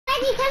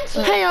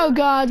Hey, oh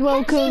guys,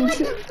 welcome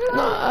to.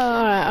 No,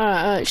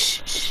 alright.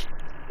 Shh.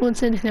 Won't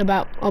say anything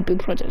about our big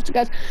project, so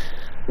guys.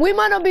 We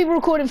might not be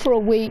recording for a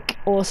week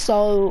or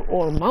so,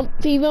 or a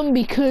month even,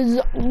 because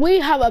we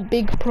have a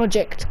big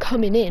project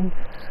coming in,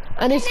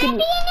 and it's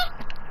gonna.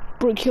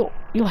 Brooke,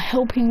 you're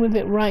helping with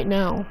it right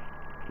now.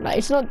 Like,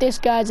 it's not this,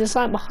 guys. It's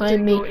like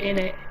behind me. In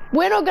it.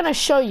 We're not gonna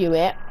show you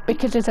it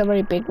because it's a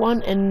very big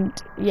one, and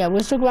yeah,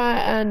 we'll talk about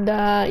it. And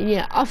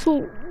yeah, I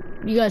thought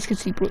you guys could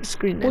see Brooke's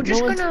screen. We're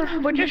just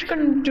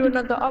gonna do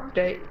another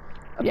update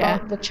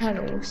about the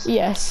channels.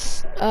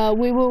 Yes,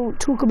 we will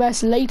talk about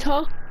this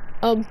later.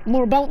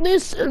 More about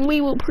this, and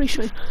we will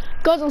appreciate.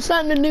 Guys, I'm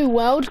starting a new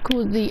world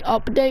called the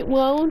Update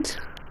World.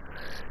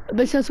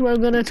 Because we're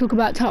gonna talk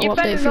about Tower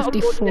Update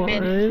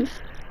 55.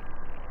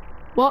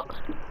 What?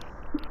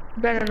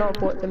 Better not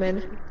brought them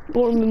in.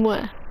 Brought them in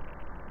where?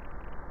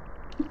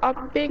 A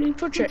big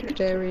project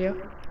area.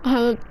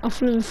 I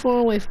flew far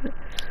away from it.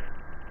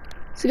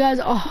 So guys,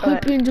 I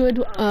hope you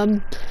enjoyed.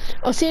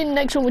 I'll see you in the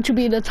next one, which will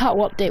be the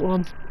Tower Update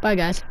one. Bye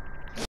guys.